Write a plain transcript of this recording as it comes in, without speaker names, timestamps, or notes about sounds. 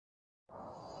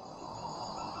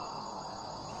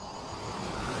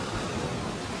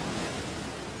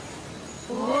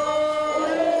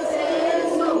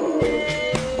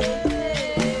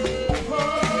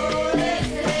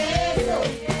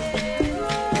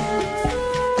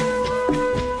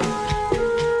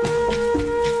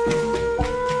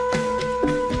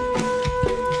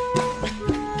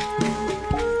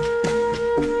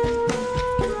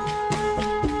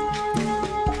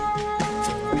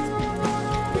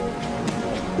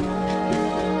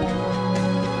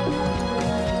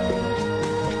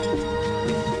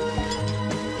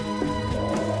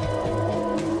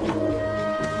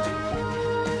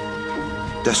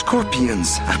The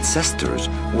scorpion's ancestors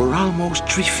were almost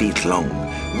 3 feet long,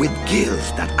 with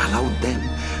gills that allowed them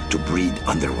to breathe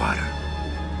underwater.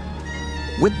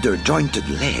 With their jointed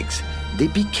legs, they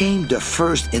became the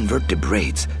first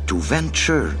invertebrates to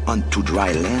venture onto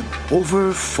dry land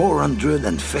over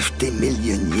 450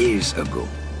 million years ago.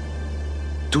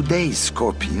 Today's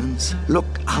scorpions look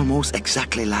almost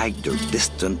exactly like their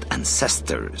distant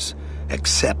ancestors,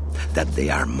 except that they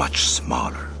are much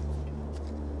smaller.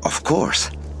 Of course,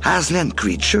 as land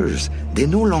creatures, they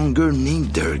no longer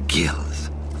need their gills.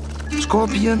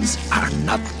 Scorpions are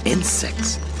not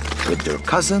insects. With their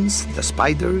cousins, the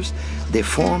spiders, they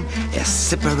form a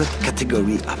separate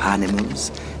category of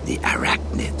animals, the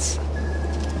arachnids.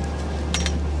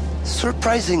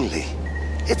 Surprisingly,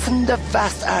 it's in the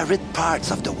vast arid parts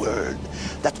of the world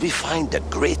that we find the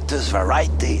greatest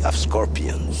variety of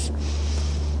scorpions.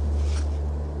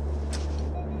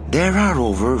 There are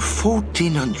over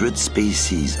 1,400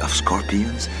 species of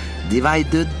scorpions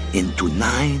divided into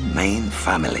 9 main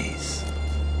families.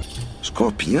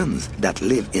 Scorpions that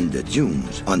live in the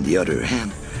dunes, on the other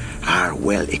hand, are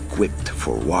well equipped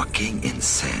for walking in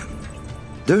sand.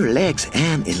 Their legs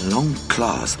end in long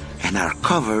claws and are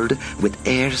covered with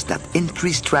hairs that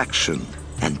increase traction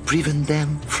and prevent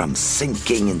them from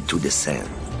sinking into the sand.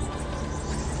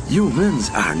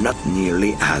 Humans are not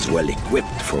nearly as well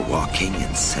equipped for walking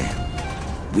in sand.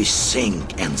 We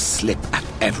sink and slip at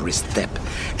every step,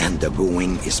 and the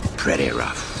going is pretty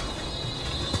rough.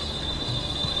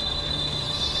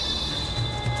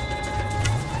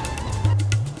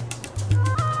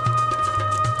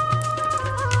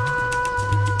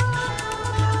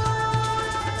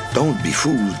 Don't be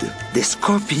fooled. The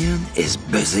scorpion is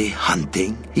busy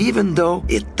hunting, even though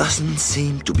it doesn't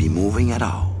seem to be moving at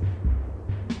all.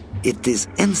 It is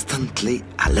instantly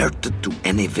alerted to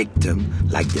any victim,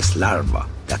 like this larva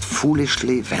that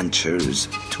foolishly ventures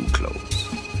too close.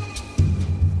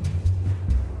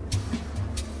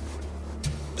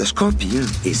 The scorpion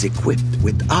is equipped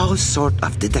with all sorts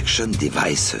of detection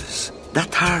devices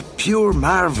that are pure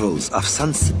marvels of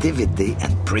sensitivity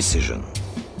and precision.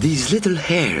 These little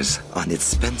hairs on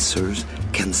its pincers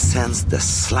can sense the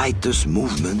slightest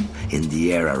movement in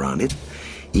the air around it,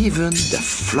 even the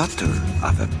flutter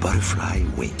of a butterfly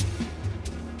wing.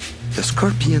 The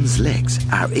scorpion's legs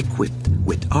are equipped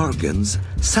with organs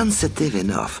sensitive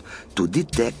enough to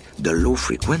detect the low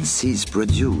frequencies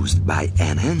produced by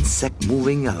an insect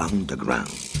moving along the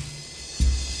ground.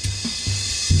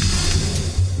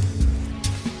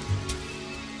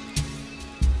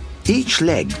 Each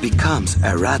leg becomes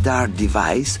a radar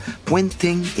device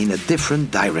pointing in a different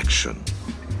direction.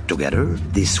 Together,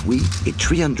 they sweep a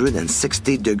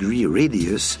 360-degree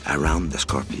radius around the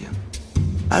scorpion.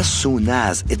 As soon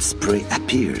as its prey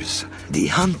appears, the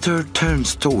hunter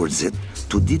turns towards it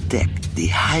to detect the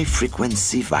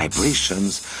high-frequency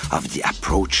vibrations of the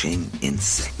approaching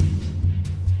insect.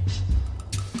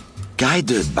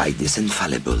 Guided by this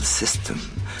infallible system,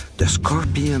 the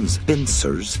scorpion's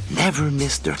pincers never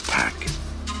miss their target.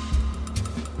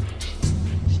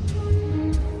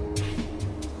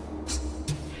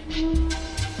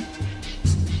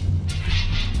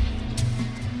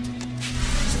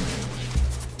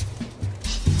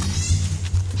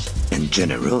 In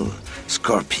general,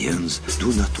 scorpions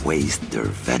do not waste their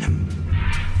venom.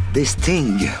 They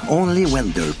sting only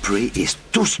when their prey is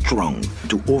too strong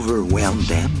to overwhelm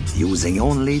them, using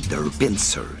only their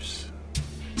pincers.